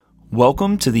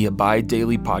Welcome to the Abide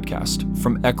Daily podcast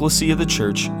from Ecclesia the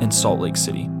Church in Salt Lake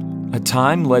City, a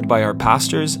time led by our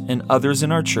pastors and others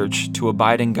in our church to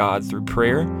abide in God through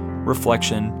prayer,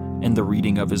 reflection, and the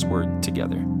reading of His Word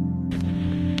together.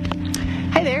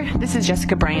 Hi there, this is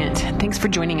Jessica Bryant. Thanks for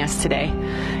joining us today.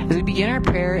 As we begin our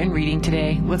prayer and reading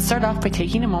today, let's start off by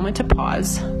taking a moment to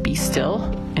pause, be still,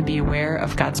 and be aware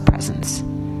of God's presence.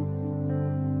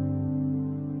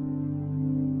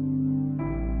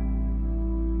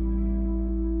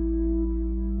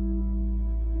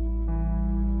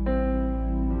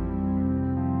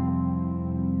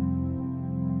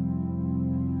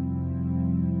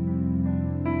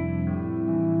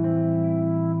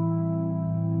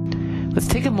 Let's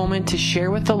take a moment to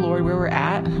share with the Lord where we're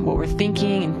at, what we're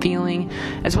thinking and feeling,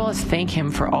 as well as thank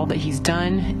Him for all that He's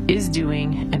done, is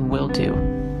doing, and will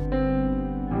do.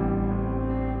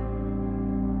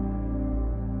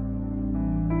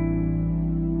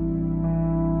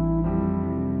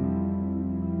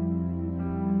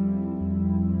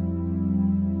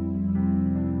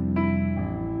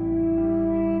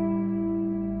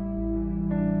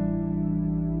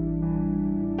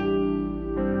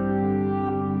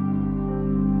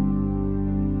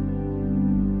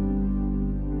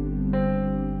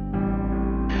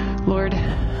 Lord,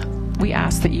 we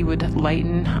ask that you would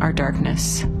lighten our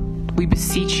darkness. We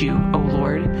beseech you, O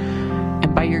Lord,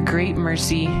 and by your great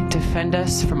mercy, defend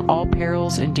us from all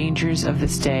perils and dangers of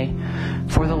this day,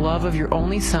 for the love of your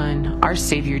only Son, our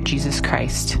Savior, Jesus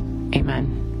Christ.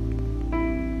 Amen.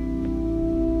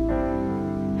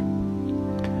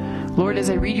 Lord, as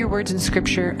I read your words in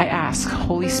Scripture, I ask,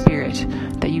 Holy Spirit,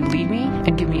 that you lead me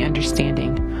and give me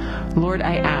understanding. Lord,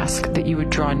 I ask that you would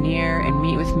draw near and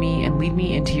meet with me and lead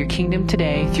me into your kingdom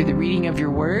today through the reading of your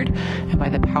word and by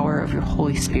the power of your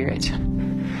Holy Spirit.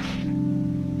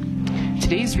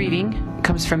 Today's reading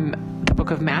comes from the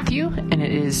book of Matthew, and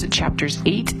it is chapters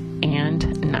 8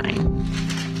 and 9.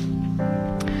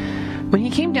 When he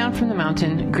came down from the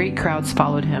mountain, great crowds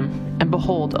followed him. And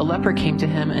behold, a leper came to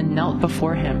him and knelt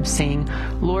before him, saying,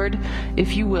 Lord,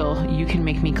 if you will, you can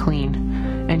make me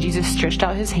clean. And Jesus stretched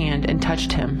out his hand and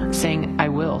touched him, saying, I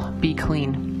will, be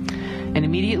clean. And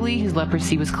immediately his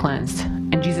leprosy was cleansed.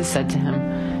 And Jesus said to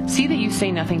him, See that you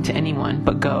say nothing to anyone,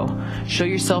 but go, show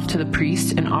yourself to the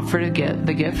priest, and offer to get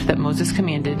the gift that Moses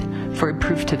commanded for a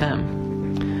proof to them.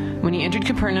 When he entered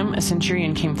Capernaum, a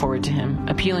centurion came forward to him,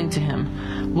 appealing to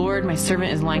him, Lord, my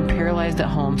servant is lying paralyzed at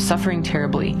home, suffering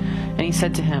terribly. And he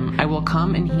said to him, I will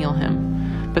come and heal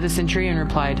him. But the centurion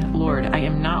replied, Lord, I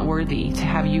am not worthy to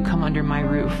have you come under my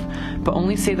roof, but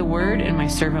only say the word, and my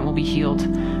servant will be healed.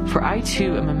 For I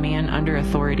too am a man under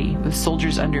authority, with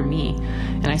soldiers under me.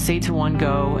 And I say to one,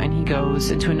 Go, and he goes,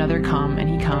 and to another, Come, and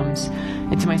he comes,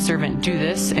 and to my servant, Do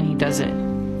this, and he does it.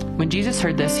 When Jesus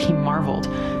heard this, he marveled,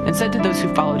 and said to those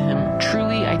who followed him,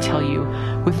 Truly I tell you,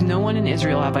 with no one in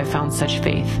Israel have I found such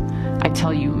faith. I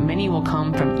tell you, many will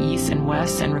come from east and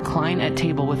west and recline at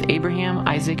table with Abraham,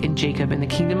 Isaac, and Jacob in the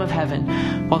kingdom of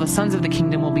heaven, while the sons of the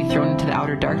kingdom will be thrown into the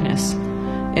outer darkness.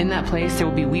 In that place there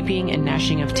will be weeping and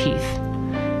gnashing of teeth.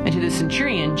 And to the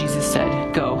centurion Jesus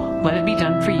said, Go, let it be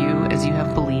done for you as you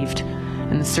have believed.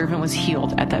 And the servant was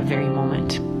healed at that very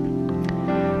moment.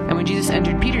 And when Jesus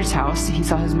entered Peter's house, he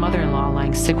saw his mother-in-law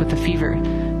lying sick with a fever.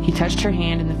 He touched her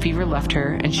hand, and the fever left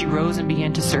her, and she rose and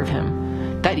began to serve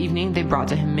him. That evening they brought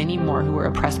to him many more who were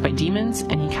oppressed by demons,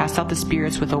 and he cast out the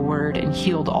spirits with a word and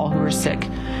healed all who were sick.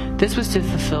 This was to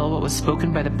fulfill what was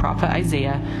spoken by the prophet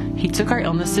Isaiah. He took our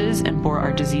illnesses and bore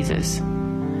our diseases.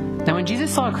 Now when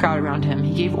Jesus saw a crowd around him,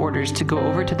 he gave orders to go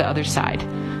over to the other side.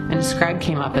 And a scribe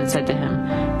came up and said to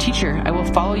him, Teacher, I will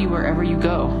follow you wherever you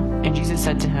go. And Jesus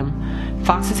said to him,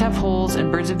 Foxes have holes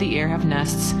and birds of the air have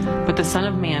nests, but the Son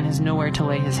of Man has nowhere to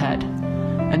lay his head.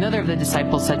 Another of the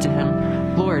disciples said to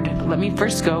him, Lord, let me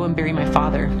first go and bury my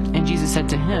father. And Jesus said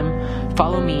to him,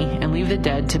 Follow me and leave the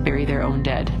dead to bury their own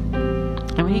dead.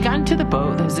 And when he got into the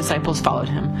boat, his disciples followed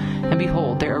him. And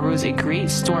behold, there arose a great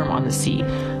storm on the sea,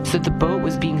 so that the boat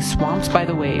was being swamped by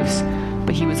the waves,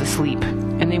 but he was asleep.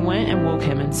 And they went and woke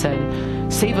him and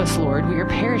said, Save us, Lord, we are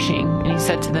perishing. And he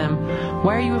said to them,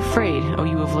 Why are you afraid, O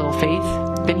you of little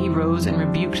faith? Then he rose and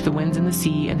rebuked the winds and the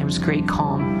sea, and there was great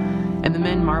calm. And the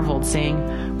men marveled,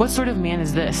 saying, What sort of man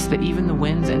is this, that even the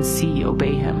winds and sea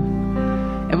obey him?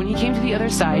 And when he came to the other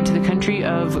side, to the country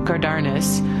of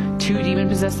Gardarnus, 2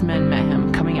 demon-possessed men met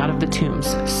him, coming out of the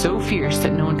tombs, so fierce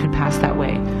that no one could pass that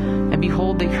way. And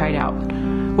behold, they cried out,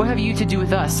 What have you to do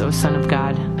with us, O Son of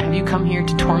God? Have you come here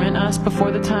to torment us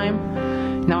before the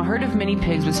time? Now a herd of many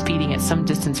pigs was feeding at some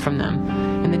distance from them,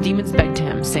 and the demons begged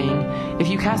him, saying, If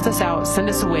you cast us out, send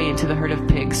us away into the herd of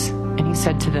pigs. And he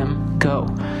said to them, Go.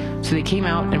 So they came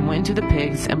out and went into the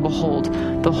pigs, and behold,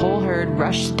 the whole herd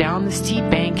rushed down the steep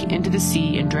bank into the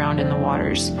sea and drowned in the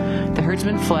waters. The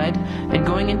herdsmen fled, and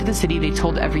going into the city they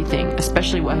told everything,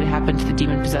 especially what had happened to the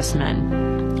demon-possessed men.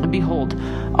 And behold,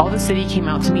 all the city came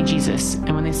out to meet Jesus,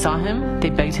 and when they saw him, they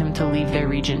begged him to leave their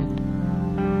region.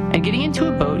 And getting into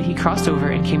a boat, he crossed over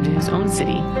and came to his own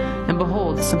city. And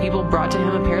behold, some people brought to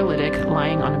him a paralytic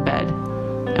lying on a bed.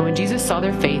 And when Jesus saw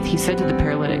their faith, he said to the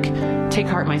paralytic, "Take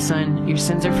heart, my son, your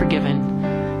sins are forgiven."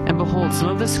 And behold, some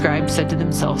of the scribes said to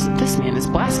themselves, "This man is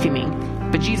blaspheming."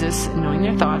 But Jesus, knowing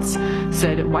their thoughts,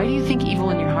 said, "Why do you think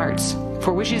evil in your hearts?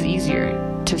 For which is easier,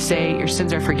 to say your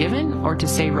sins are forgiven, or to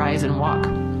say rise and walk?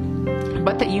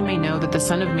 But that you may know that the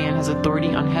Son of Man has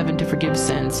authority on heaven to forgive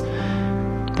sins."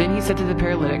 Then he said to the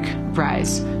paralytic,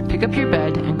 "Rise, pick up your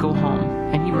bed, and go home."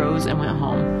 And he rose and went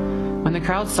home. When the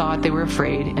crowd saw it, they were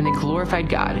afraid, and they glorified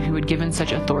God, who had given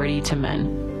such authority to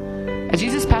men. As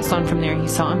Jesus passed on from there, he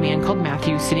saw a man called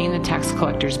Matthew sitting in the tax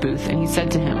collector's booth, and he said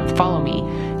to him, "Follow me."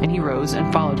 And he rose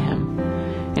and followed him.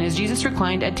 And as Jesus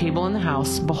reclined at table in the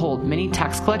house, behold, many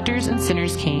tax collectors and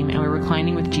sinners came and were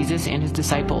reclining with Jesus and his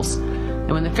disciples.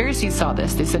 And when the Pharisees saw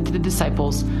this, they said to the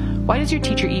disciples, "Why does your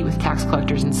teacher eat with tax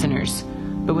collectors and sinners?"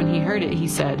 But when he heard it, he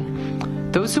said,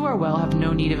 "Those who are well have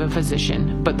no need of a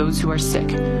physician, but those who are sick.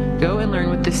 Go and learn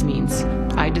what this means.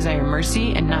 I desire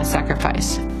mercy and not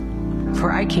sacrifice.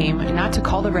 For I came not to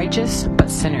call the righteous, but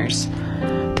sinners."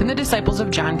 Then the disciples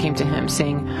of John came to him,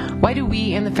 saying, "Why do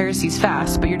we and the Pharisees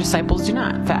fast, but your disciples do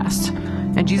not fast?"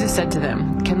 And Jesus said to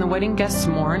them, "Can the wedding guests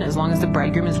mourn as long as the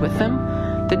bridegroom is with them?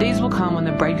 The days will come when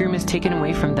the bridegroom is taken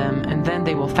away from them, and then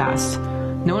they will fast.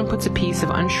 No one puts a piece of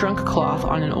unshrunk cloth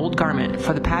on an old garment,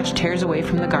 for the patch tears away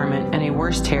from the garment, and a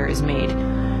worse tear is made.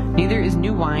 Neither is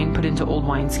new wine put into old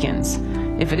wineskins.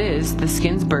 If it is, the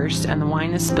skins burst, and the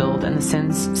wine is spilled, and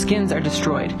the skins are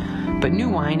destroyed. But new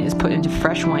wine is put into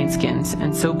fresh wineskins,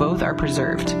 and so both are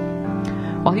preserved."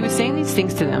 While he was saying these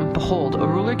things to them, behold, a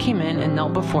ruler came in and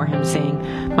knelt before him, saying,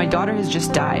 "My daughter has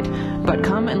just died, but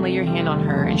come and lay your hand on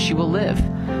her, and she will live."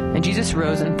 And Jesus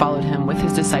rose and followed him with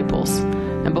his disciples.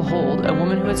 And behold, a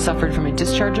woman who had suffered from a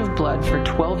discharge of blood for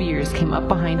 12 years came up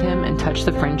behind him and touched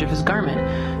the fringe of his garment.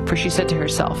 For she said to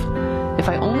herself, "If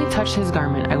I only touch his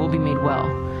garment, I will be made well."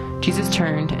 Jesus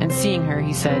turned, and seeing her,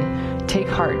 he said, "Take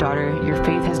heart, daughter, your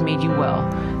faith has made you well."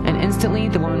 And instantly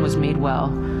the woman was made well.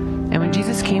 And when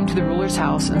Jesus came to the ruler's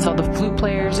house and saw the flute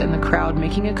players and the crowd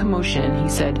making a commotion, he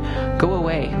said, "Go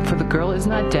away, for the girl is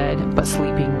not dead, but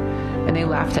sleeping." And they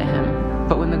laughed at him.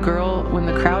 But when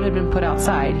the crowd had been put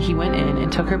outside, he went in and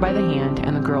took her by the hand,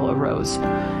 and the girl arose.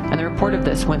 And the report of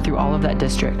this went through all of that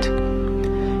district.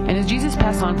 And as Jesus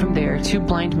passed on from there, 2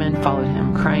 blind men followed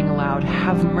him, crying aloud,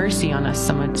 "Have mercy on us,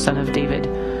 Son of David."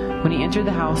 When he entered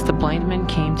the house, the blind men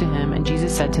came to him, and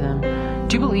Jesus said to them,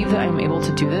 "Do you believe that I am able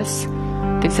to do this?"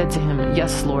 They said to him,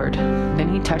 "Yes, Lord." Then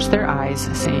he touched their eyes,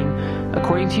 saying,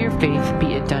 "According to your faith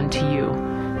be it done to you."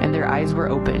 And their eyes were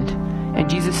opened. And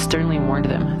Jesus sternly warned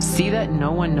them, "See that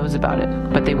no one knows about it."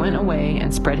 But they went away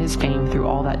and spread his fame through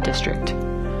all that district.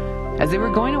 As they were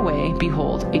going away,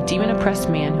 behold, a demon-oppressed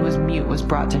man who was mute was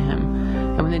brought to him.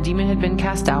 And when the demon had been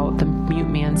cast out, the mute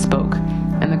man spoke.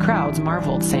 And the crowds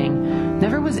marveled, saying,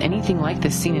 "Never was anything like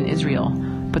this seen in Israel."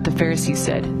 But the Pharisees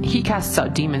said, "He casts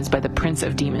out demons by the prince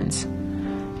of demons."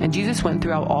 And Jesus went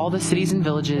throughout all the cities and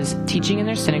villages, teaching in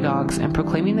their synagogues and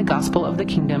proclaiming the gospel of the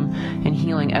kingdom and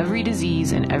healing every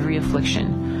disease and every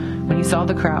affliction. When he saw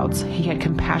the crowds, he had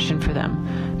compassion for them,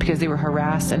 because they were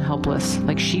harassed and helpless,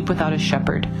 like sheep without a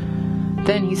shepherd.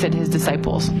 Then he said to his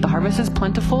disciples, "The harvest is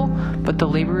plentiful, but the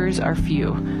laborers are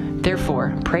few.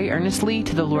 Therefore, pray earnestly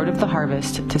to the Lord of the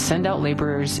harvest to send out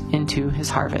laborers into his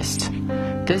harvest."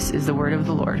 This is the word of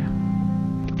the Lord.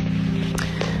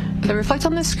 As I reflect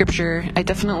on this scripture, I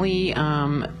definitely,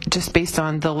 just based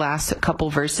on the last couple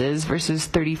verses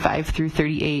 35 through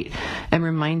 38, am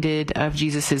reminded of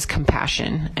Jesus'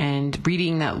 compassion. And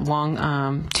reading that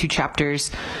long 2 chapters,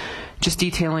 just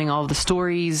detailing all of the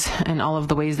stories and all of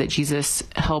the ways that Jesus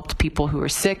helped people who were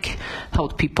sick,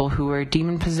 helped people who were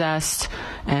demon-possessed,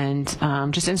 and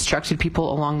just instructed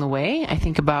people along the way. I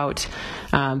think about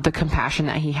the compassion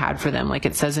that he had for them. Like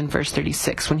it says in verse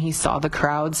 36, when he saw the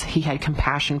crowds, he had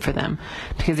compassion for them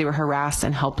because they were harassed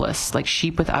and helpless, like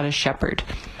sheep without a shepherd.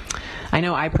 I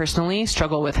know I personally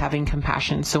struggle with having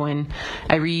compassion. So when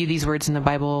I read these words in the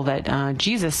Bible that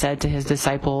Jesus said to his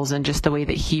disciples, and just the way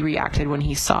that he reacted when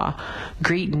he saw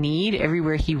great need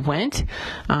everywhere he went,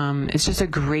 it's just a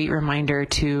great reminder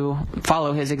to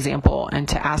follow his example and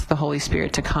to ask the Holy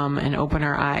Spirit to come and open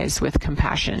our eyes with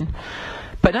compassion.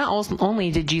 But not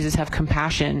only did Jesus have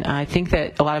compassion, I think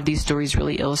that a lot of these stories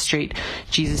really illustrate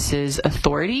Jesus's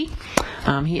authority.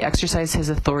 He exercised his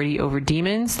authority over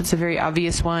demons. That's a very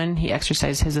obvious one. He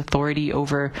exercised his authority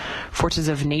over forces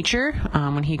of nature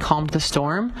when he calmed the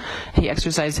storm. He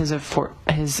exercised his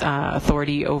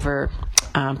authority over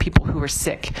people who were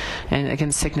sick and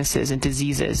against sicknesses and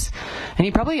diseases. And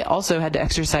he probably also had to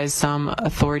exercise some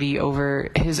authority over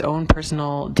his own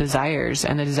personal desires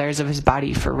and the desires of his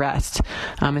body for rest.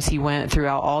 As he went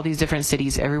throughout all these different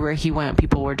cities, everywhere he went,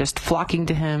 people were just flocking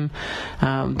to him.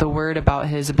 The word about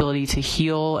his ability to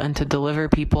heal and to deliver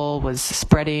people was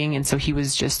spreading, and so he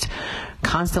was just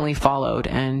constantly followed,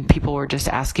 and people were just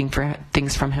asking for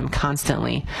things from him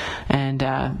constantly. And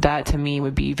that to me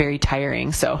would be very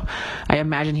tiring. So I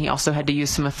imagine he also had to use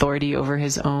some authority over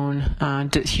his own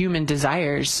human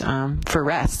desires for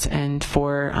rest and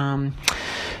for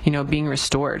being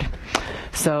restored.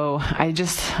 So I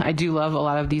do love a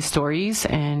lot of these stories,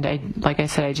 and like I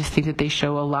said, I just think that they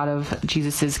show a lot of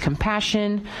Jesus's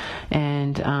compassion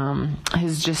and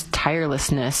his just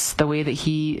tirelessness, the way that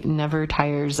he never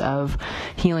tires of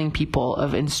healing people,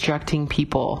 of instructing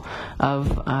people,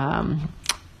 of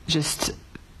just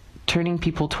turning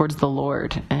people towards the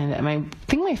Lord. And I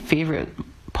think my favorite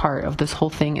part of this whole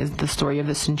thing is the story of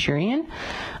the centurion.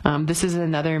 This is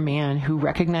another man who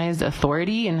recognized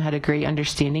authority and had a great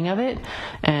understanding of it,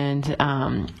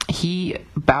 and he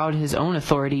bowed his own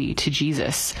authority to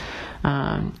Jesus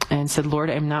and said, "Lord,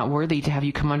 I'm not worthy to have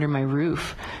you come under my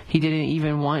roof." He didn't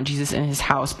even want Jesus in his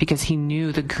house because he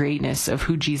knew the greatness of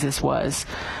who Jesus was,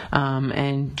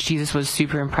 and Jesus was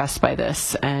super impressed by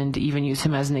this and even used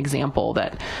him as an example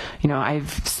that,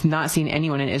 I've not seen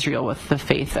anyone in Israel with the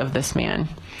faith of this man.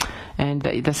 And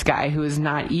this guy who is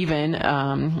not even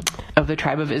of the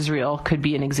tribe of Israel could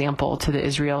be an example to the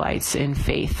Israelites in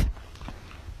faith.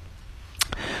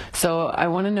 So I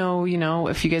want to know,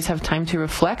 if you guys have time to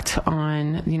reflect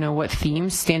on, what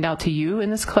themes stand out to you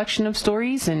in this collection of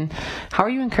stories, and how are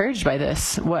you encouraged by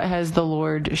this? What has the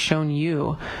Lord shown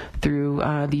you through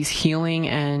these healing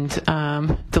and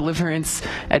deliverance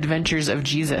adventures of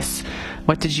Jesus?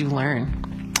 What did you learn?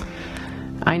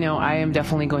 I know I am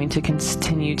definitely going to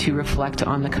continue to reflect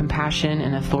on the compassion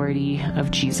and authority of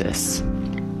Jesus.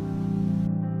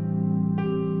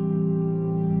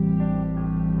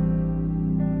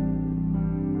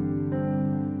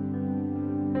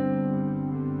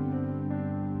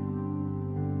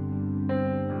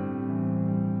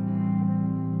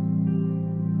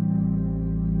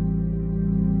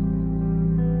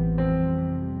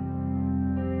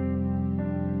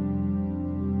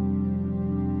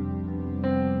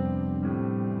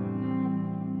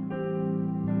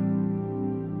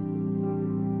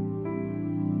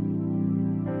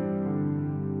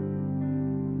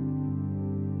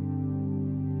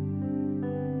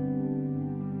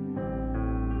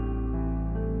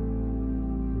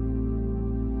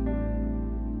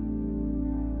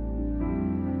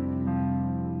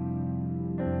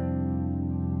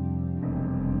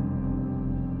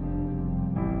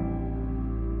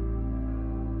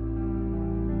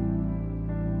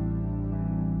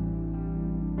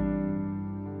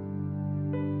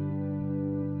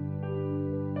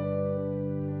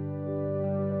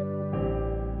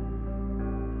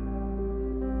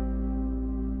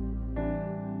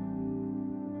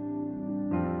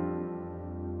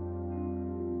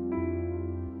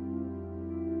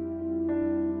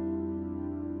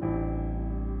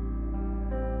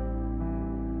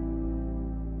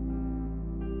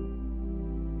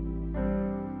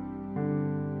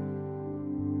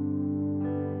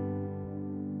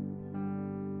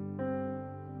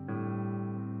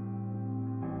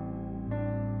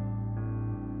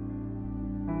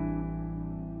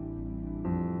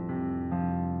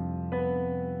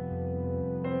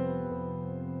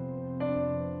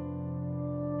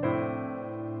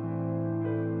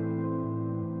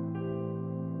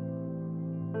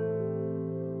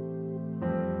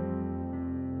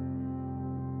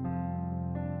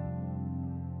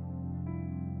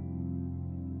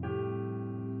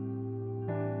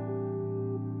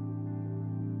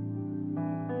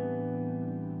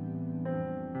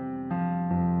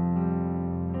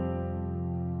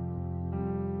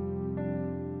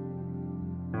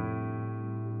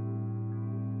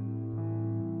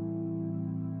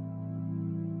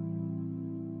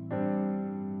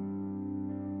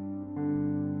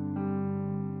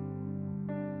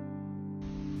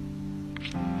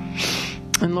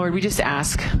 And Lord, we just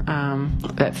ask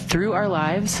that through our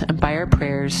lives and by our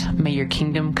prayers, may your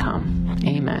kingdom come.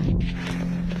 Amen.